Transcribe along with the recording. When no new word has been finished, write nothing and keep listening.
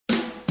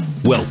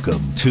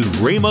Welcome to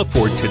Rhema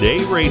for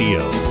Today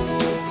Radio.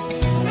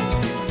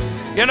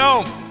 You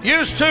know,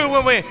 used to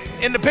when we,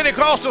 in the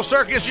Pentecostal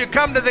circus, you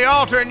come to the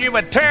altar and you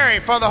would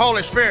tarry for the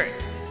Holy Spirit.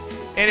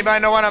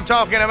 Anybody know what I'm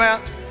talking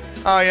about?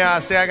 Oh yeah,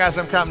 see, I got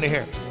some company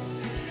here.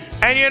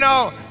 And you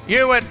know,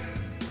 you would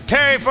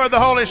tarry for the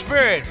Holy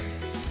Spirit.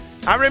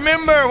 I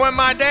remember when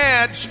my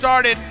dad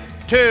started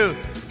to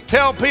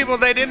tell people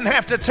they didn't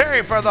have to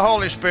tarry for the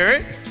Holy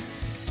Spirit,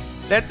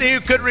 that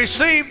you could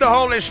receive the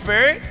Holy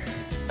Spirit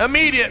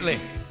immediately.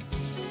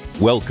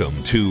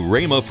 Welcome to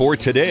Rhema for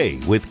Today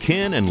with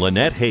Ken and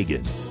Lynette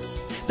Hagin.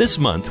 This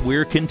month,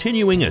 we're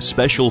continuing a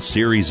special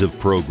series of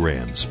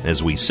programs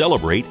as we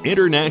celebrate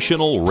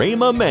International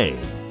Rhema May.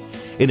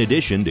 In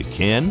addition to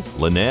Ken,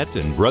 Lynette,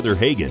 and Brother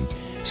Hagin,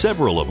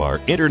 several of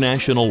our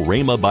International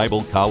Rhema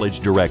Bible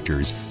College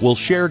directors will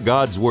share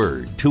God's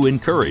Word to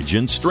encourage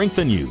and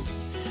strengthen you.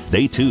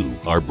 They, too,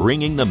 are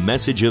bringing the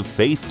message of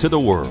faith to the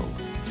world.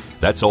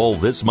 That's all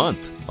this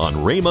month on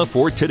Rhema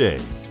for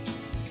Today.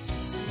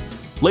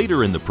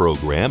 Later in the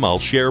program, I'll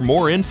share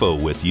more info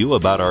with you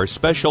about our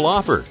special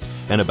offer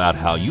and about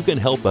how you can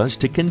help us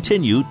to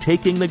continue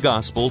taking the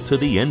gospel to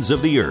the ends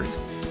of the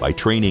earth by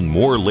training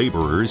more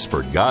laborers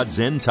for God's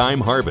end-time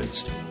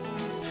harvest.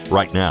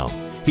 Right now,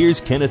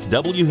 here's Kenneth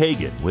W.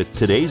 Hagin with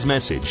today's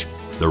message,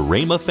 The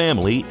Rhema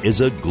Family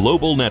is a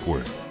Global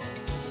Network.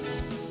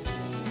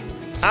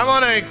 I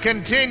want to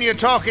continue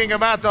talking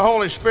about the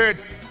Holy Spirit.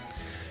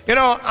 You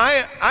know,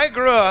 I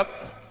grew up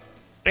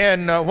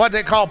in what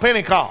they call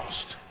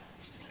Pentecost.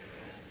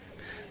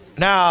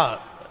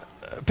 Now,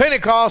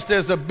 Pentecost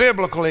is a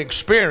biblical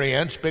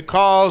experience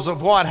because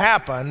of what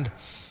happened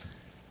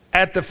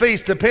at the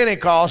Feast of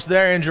Pentecost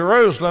there in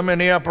Jerusalem in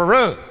the upper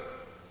room.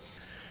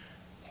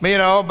 You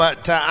know,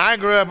 but I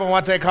grew up in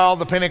what they call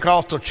the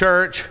Pentecostal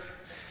church.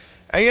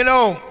 And you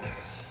know,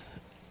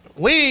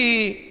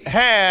 we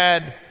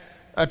had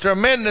a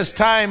tremendous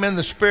time in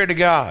the Spirit of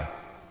God.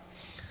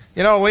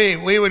 You know,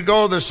 we would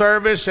go to the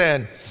service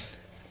and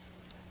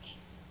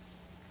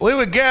we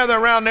would gather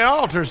around the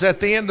altars at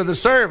the end of the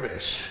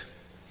service.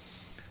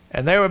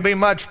 And there would be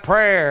much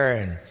prayer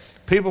and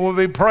people would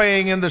be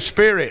praying in the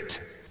Spirit.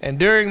 And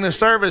during the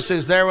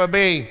services there would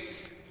be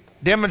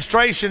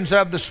demonstrations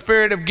of the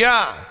Spirit of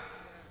God.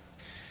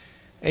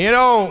 And you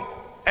know,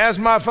 as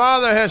my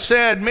father has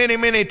said many,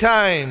 many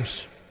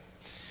times,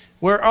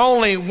 we're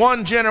only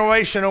one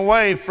generation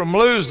away from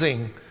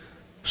losing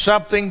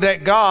something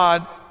that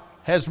God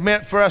has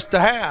meant for us to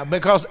have,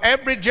 because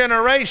every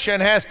generation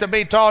has to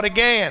be taught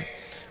again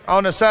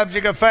on the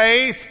subject of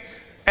faith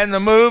and the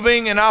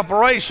moving and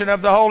operation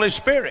of the Holy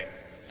Spirit.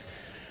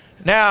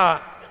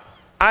 Now,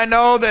 I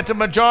know that the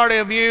majority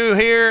of you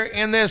here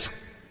in this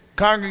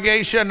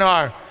congregation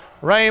are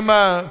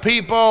Rhema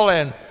people,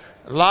 and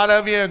a lot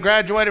of you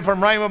graduated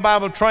from Rhema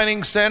Bible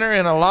Training Center,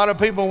 and a lot of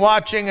people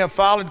watching have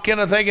followed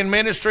Kenneth Hagin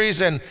Ministries,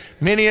 and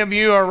many of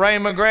you are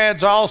Rhema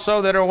grads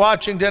also that are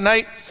watching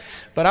tonight.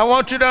 But I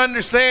want you to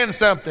understand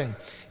something.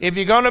 If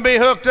you're going to be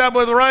hooked up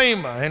with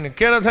Rhema and the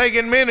Kenneth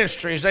Hagin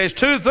Ministries, there's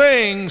two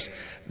things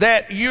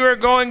that you are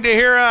going to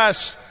hear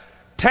us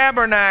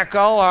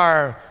tabernacle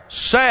or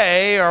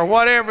say, or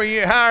whatever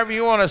however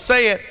you want to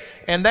say it,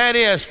 and that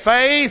is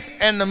faith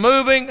and the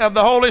moving of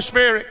the Holy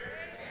Spirit.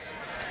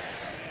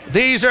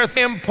 These are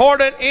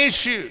important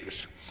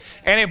issues.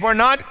 And if we're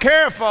not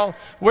careful,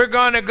 we're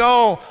going to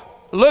go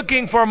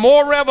looking for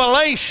more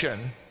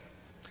revelation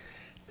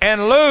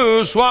and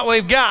lose what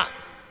we've got.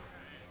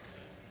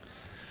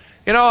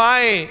 You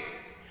know,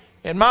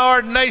 in my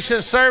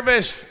ordination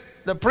service,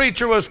 the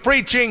preacher was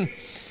preaching,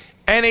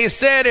 and he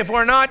said, if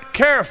we're not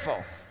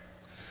careful,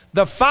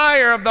 the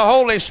fire of the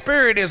Holy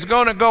Spirit is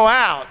going to go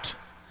out,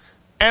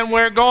 and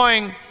we're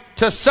going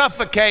to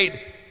suffocate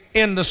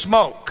in the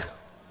smoke.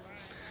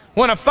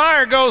 When a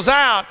fire goes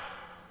out,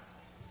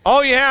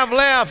 all you have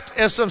left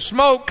is some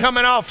smoke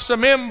coming off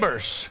some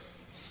embers.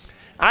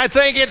 I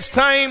think it's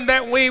time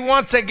that we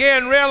once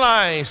again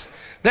realize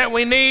that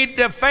we need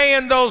to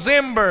fan those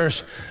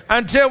embers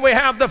until we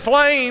have the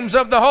flames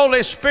of the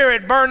Holy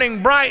Spirit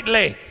burning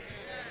brightly.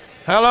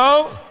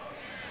 Hello?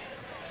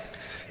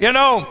 You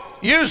know,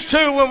 used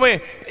to when we,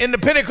 in the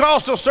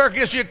Pentecostal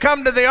circus, you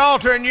come to the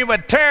altar and you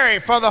would tarry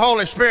for the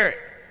Holy Spirit.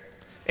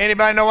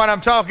 Anybody know what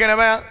I'm talking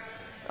about?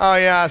 Oh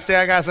yeah, see,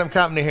 I got some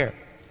company here.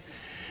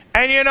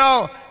 And you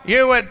know,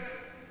 you would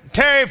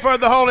tarry for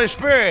the Holy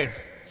Spirit.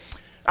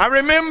 I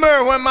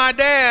remember when my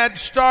dad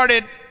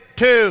started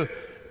to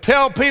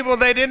tell people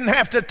they didn't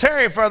have to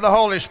tarry for the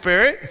Holy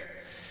Spirit,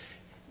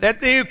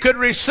 that you could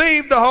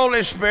receive the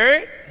Holy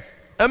Spirit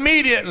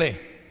immediately.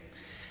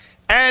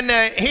 And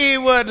he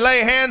would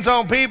lay hands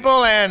on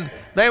people and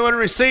they would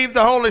receive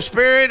the Holy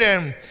Spirit.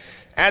 And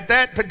at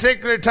that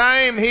particular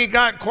time, he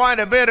got quite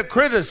a bit of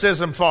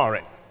criticism for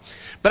it.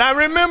 But I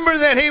remember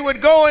that he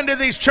would go into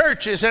these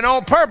churches, and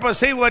on purpose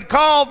he would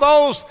call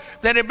those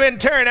that had been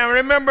tarrying. I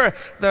remember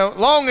the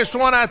longest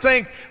one, I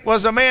think,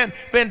 was a man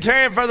been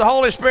tarrying for the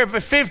Holy Spirit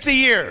for 50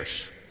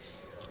 years.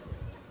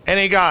 And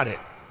he got it.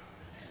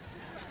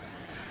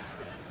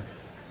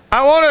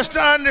 I want us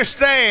to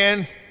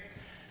understand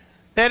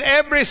that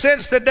ever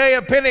since the day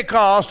of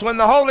Pentecost, when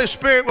the Holy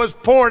Spirit was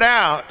poured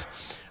out,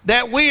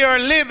 that we are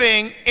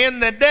living in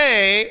the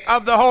day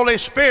of the Holy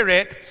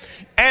Spirit,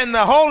 and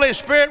the Holy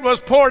Spirit was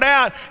poured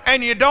out,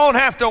 and you don't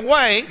have to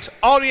wait.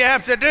 All you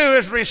have to do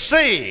is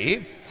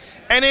receive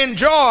and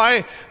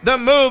enjoy the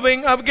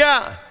moving of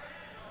God.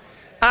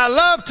 I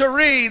love to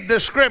read the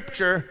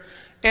scripture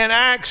in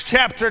Acts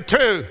chapter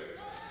 2.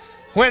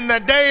 When the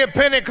day of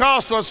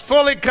Pentecost was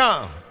fully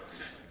come,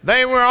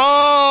 they were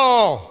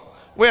all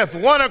with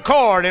one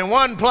accord in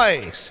one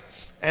place.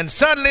 And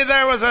suddenly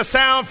there was a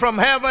sound from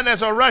heaven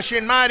as a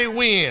rushing mighty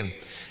wind,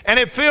 and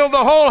it filled the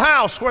whole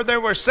house where they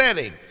were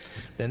sitting.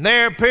 Then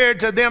there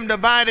appeared to them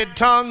divided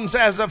tongues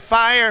as of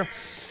fire,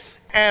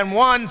 and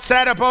one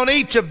sat upon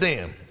each of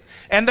them.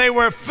 And they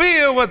were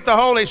filled with the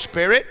Holy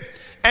Spirit,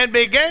 and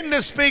began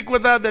to speak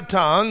with other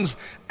tongues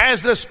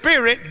as the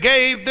Spirit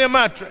gave them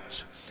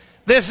utterance.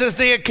 This is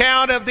the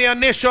account of the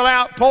initial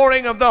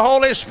outpouring of the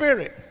Holy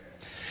Spirit.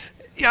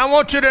 I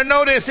want you to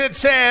notice it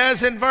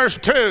says in verse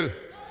 2,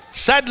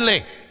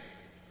 suddenly.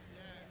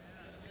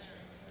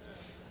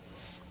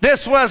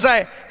 This was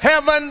a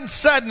heaven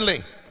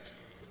suddenly.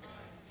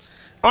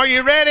 Are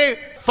you ready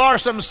for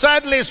some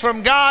suddenlies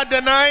from God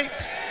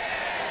tonight?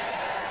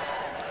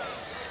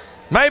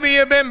 Maybe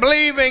you've been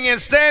believing and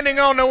standing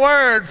on the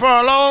Word for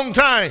a long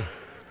time.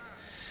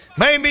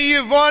 Maybe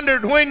you've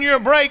wondered when your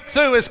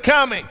breakthrough is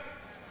coming.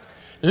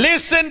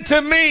 Listen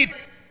to me.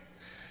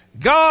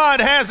 God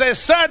has a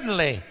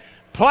suddenly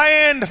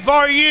planned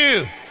for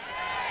you.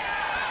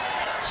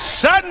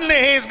 Suddenly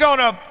He's going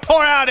to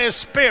pour out His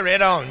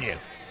Spirit on you.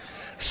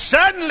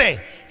 Suddenly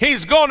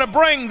He's going to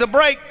bring the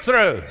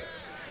breakthrough.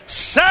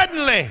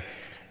 Suddenly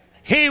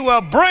He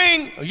will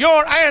bring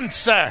your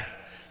answer,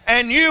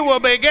 and you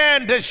will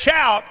begin to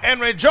shout and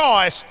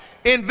rejoice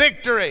in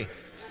victory.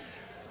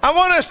 I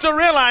want us to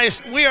realize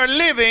we are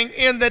living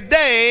in the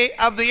day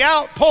of the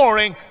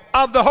outpouring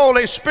of the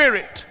Holy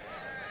Spirit.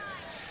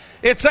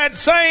 It's that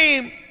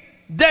same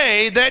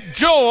day that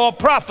Joel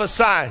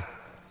prophesied.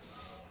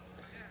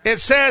 It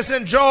says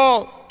in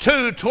Joel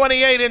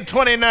 2:28 and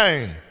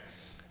 29,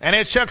 and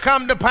it shall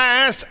come to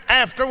pass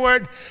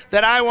afterward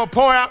that I will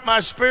pour out my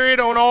Spirit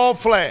on all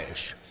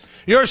flesh.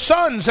 Your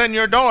sons and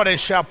your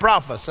daughters shall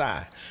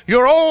prophesy.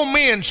 Your old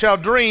men shall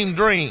dream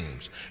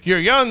dreams. Your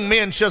young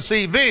men shall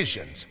see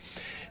visions.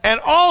 And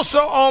also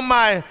on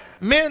my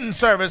men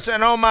servants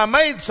and on my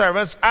maid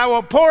servants I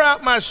will pour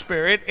out my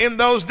Spirit in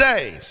those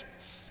days.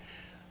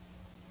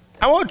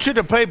 I want you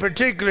to pay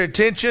particular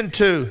attention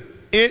to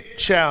it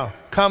shall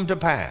come to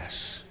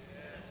pass.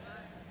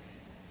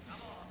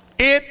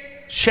 It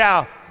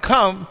shall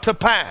come to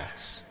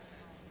pass.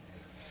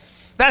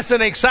 That's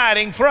an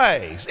exciting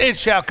phrase. It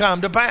shall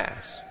come to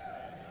pass.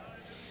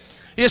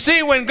 You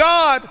see, when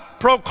God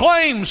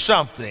proclaims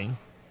something,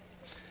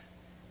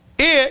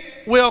 it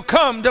will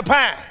come to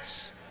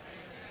pass.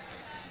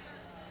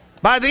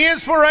 By the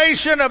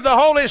inspiration of the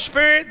Holy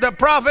Spirit, the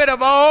prophet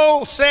of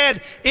old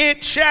said,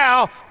 it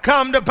shall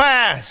come to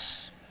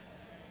pass.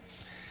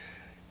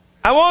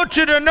 I want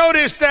you to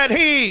notice that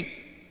he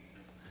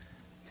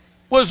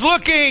was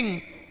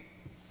looking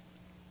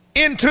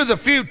into the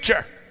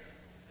future.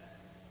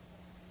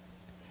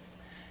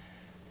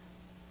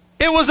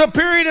 It was a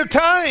period of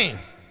time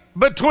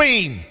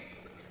between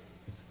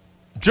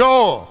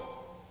Joel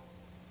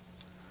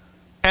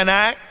and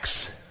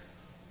Acts.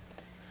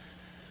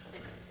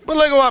 But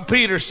look at what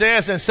Peter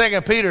says in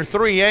 2 Peter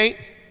 3:8.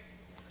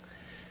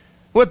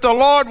 With the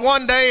Lord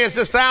 1 day is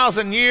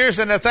 1,000 years,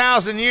 and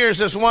 1,000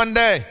 years is 1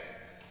 day.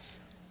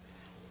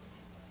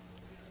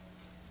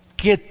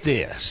 Get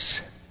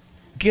this.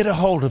 Get a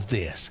hold of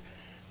this.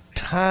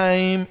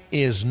 Time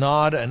is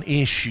not an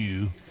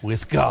issue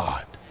with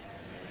God.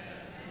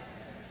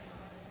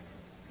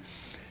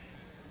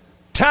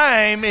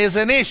 Time is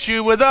an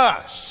issue with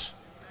us.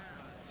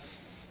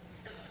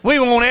 We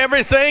want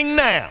everything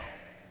now.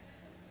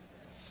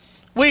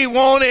 We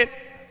want it,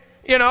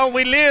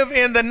 we live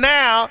in the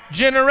now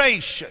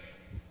generation.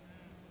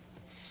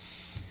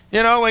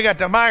 We got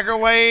the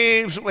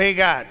microwaves, we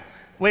got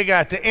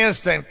the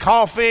instant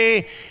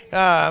coffee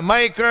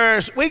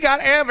makers. We got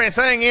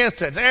everything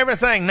instant,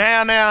 everything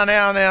now.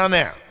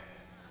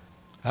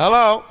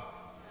 Hello?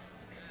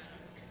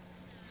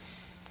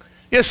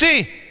 You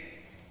see,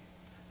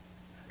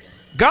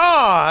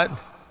 God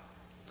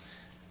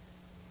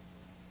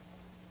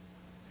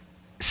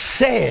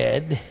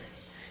said,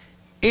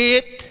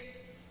 it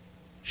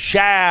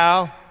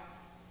shall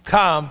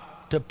come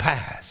to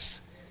pass.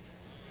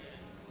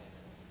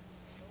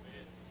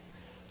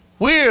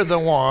 We're the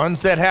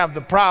ones that have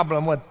the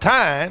problem with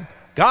time.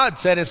 God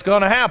said it's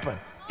going to happen.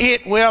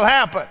 It will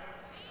happen.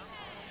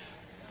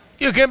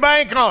 You can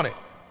bank on it.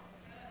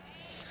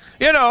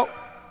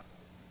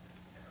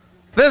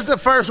 This is the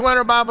first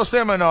Winter Bible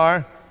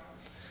Seminar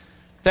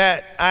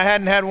that I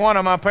hadn't had one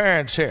of my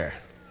parents here.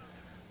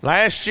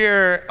 Last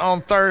year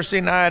on Thursday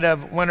night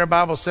of Winter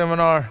Bible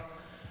Seminar,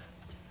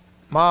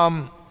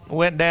 Mom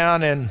went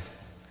down and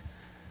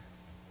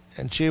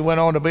she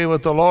went on to be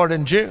with the Lord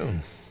in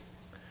June.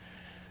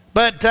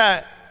 But,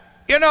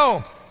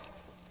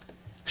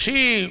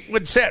 she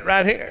would sit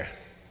right here.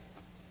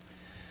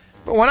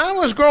 But when I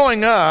was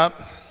growing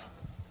up,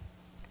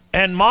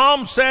 and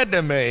Mom said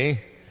to me,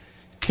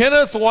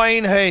 Kenneth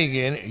Wayne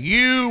Hagin,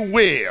 you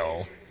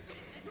will.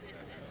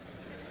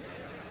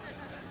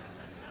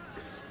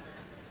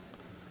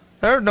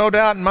 There's no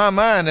doubt in my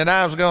mind that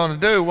I was going to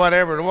do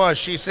whatever it was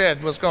she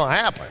said was going to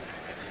happen.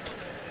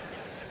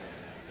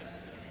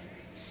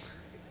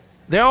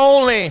 The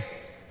only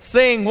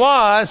thing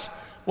was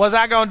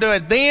I going to do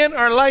it then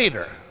or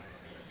later?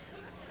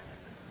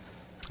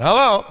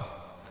 Hello?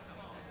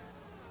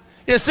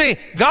 You see,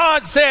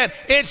 God said,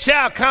 it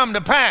shall come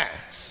to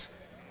pass.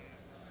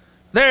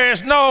 There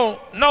is no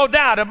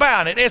doubt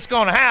about it. It's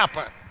going to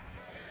happen.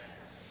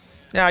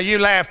 Now, you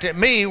laughed at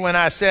me when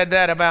I said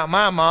that about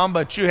my mom,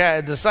 but you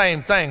had the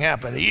same thing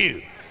happen to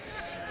you.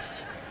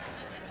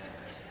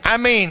 I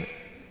mean,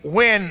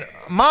 when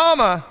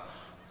Mama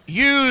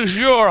used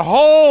your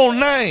whole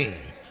name,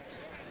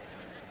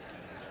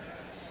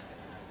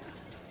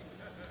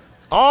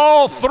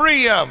 all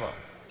three of them,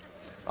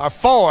 or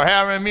four,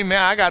 however many,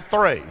 I got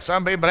three.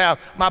 Some people have.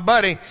 My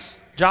buddy,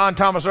 John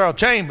Thomas Earl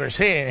Chambers,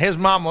 his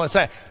mama would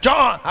say,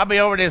 John, I'll be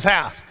over at his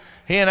house.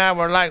 He and I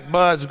were like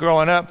buds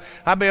growing up.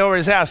 I'd be over at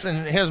his house,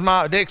 and his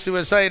mom, Dixie,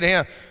 would say to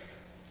him,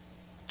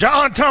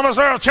 John Thomas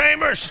Earl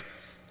Chambers.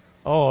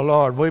 Oh,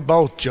 Lord, we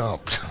both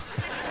jumped.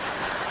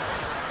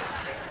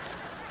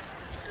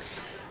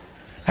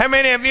 How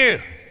many of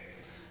you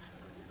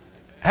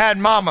had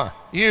Mama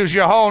use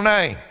your whole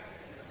name?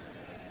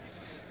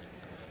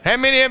 How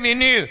many of you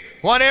knew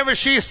whatever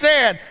she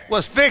said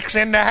was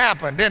fixing to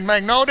happen? Didn't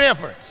make no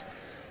difference.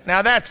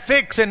 Now that's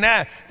fixing,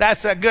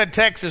 that's a good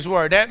Texas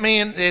word. That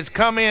means it's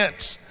coming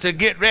to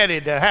get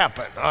ready to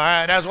happen. All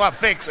right, that's what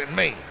fixing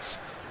means.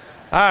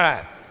 All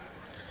right.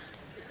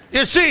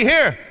 You see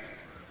here,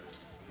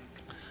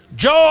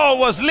 Joel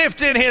was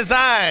lifting his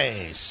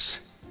eyes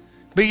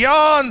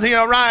beyond the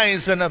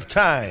horizon of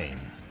time.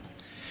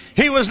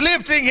 He was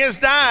lifting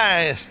his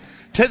eyes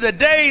to the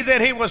day that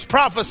he was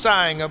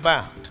prophesying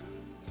about.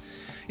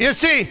 You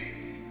see,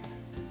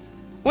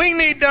 we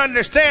need to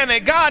understand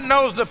that God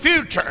knows the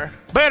future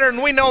better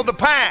than we know the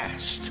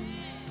past.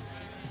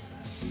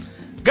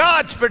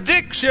 God's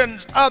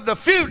predictions of the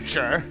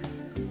future,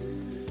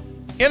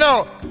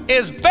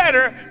 is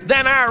better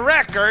than our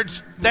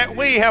records that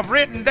we have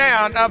written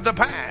down of the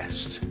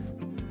past.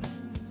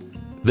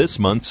 This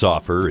month's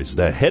offer is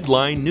the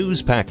Headline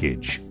News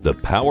Package. The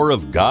Power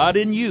of God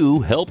in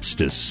You helps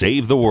to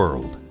save the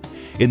world.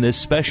 In this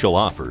special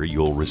offer,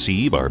 you'll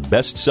receive our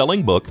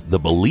best-selling book, The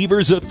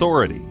Believer's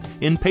Authority,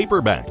 in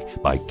paperback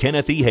by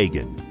Kenneth E.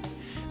 Hagin.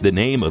 The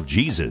Name of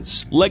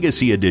Jesus,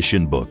 Legacy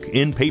Edition book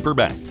in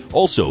paperback,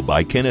 also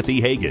by Kenneth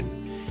E. Hagin.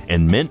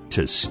 And Meant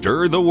to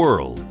Stir the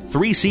World,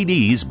 3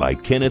 CDs by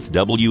Kenneth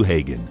W.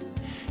 Hagin.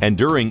 And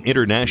during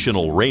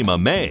International Rhema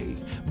May,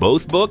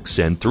 both books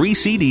and 3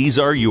 CDs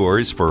are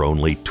yours for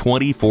only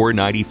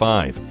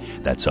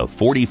 $24.95. That's a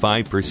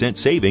 45%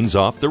 savings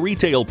off the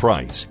retail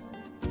price.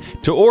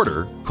 To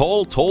order,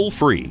 call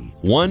toll-free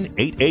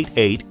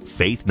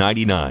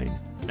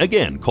 1-888-FAITH-99.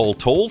 Again, call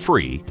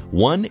toll-free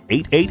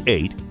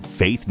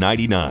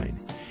 1-888-FAITH-99.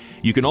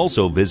 You can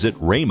also visit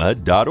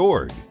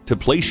rhema.org to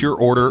place your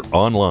order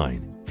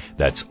online.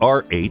 That's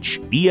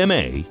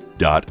rhema.org,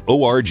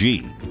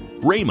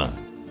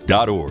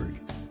 rhema.org.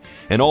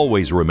 And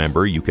always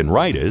remember, you can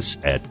write us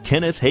at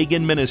Kenneth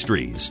Hagin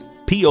Ministries,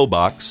 P.O.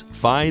 Box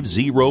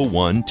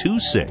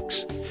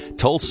 50126,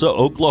 Tulsa,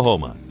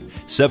 Oklahoma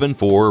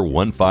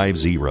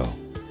 74150.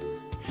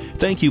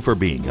 Thank you for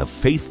being a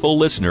faithful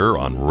listener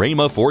on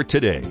Rhema for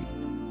Today.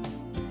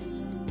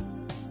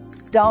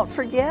 Don't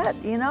forget,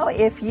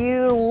 if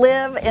you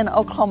live in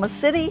Oklahoma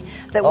City,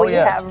 that we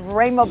have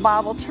Rhema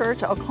Bible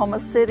Church, Oklahoma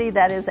City.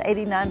 That is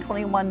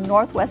 8921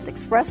 Northwest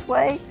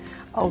Expressway,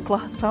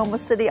 Oklahoma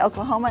City,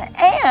 Oklahoma.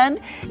 And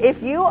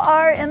if you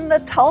are in the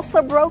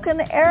Tulsa Broken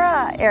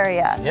Arrow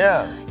area,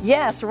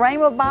 yes,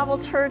 Rhema Bible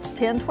Church,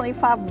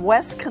 1025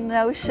 West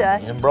Kenosha,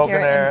 in Broken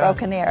Arrow.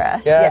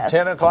 Yeah, yes.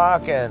 10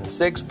 o'clock and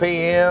 6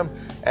 p.m.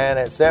 and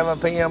at 7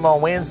 p.m.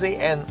 on Wednesday.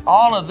 And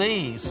all of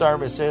these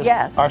services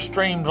are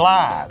streamed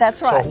live.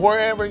 That's right. So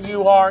wherever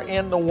you are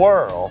in the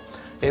world,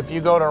 if you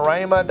go to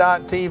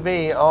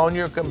rhema.tv on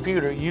your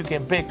computer, you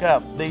can pick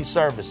up these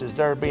services.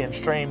 They're being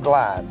streamed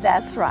live.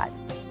 That's right.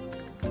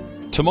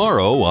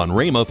 Tomorrow on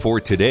Rhema for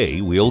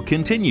Today, we'll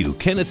continue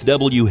Kenneth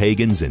W.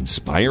 Hagin's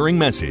inspiring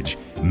message,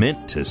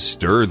 Meant to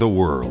Stir the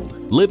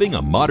World, Living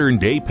a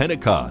Modern-Day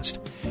Pentecost.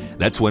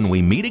 That's when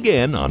we meet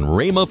again on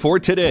Rhema for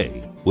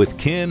Today with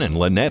Ken and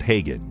Lynette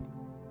Hagin.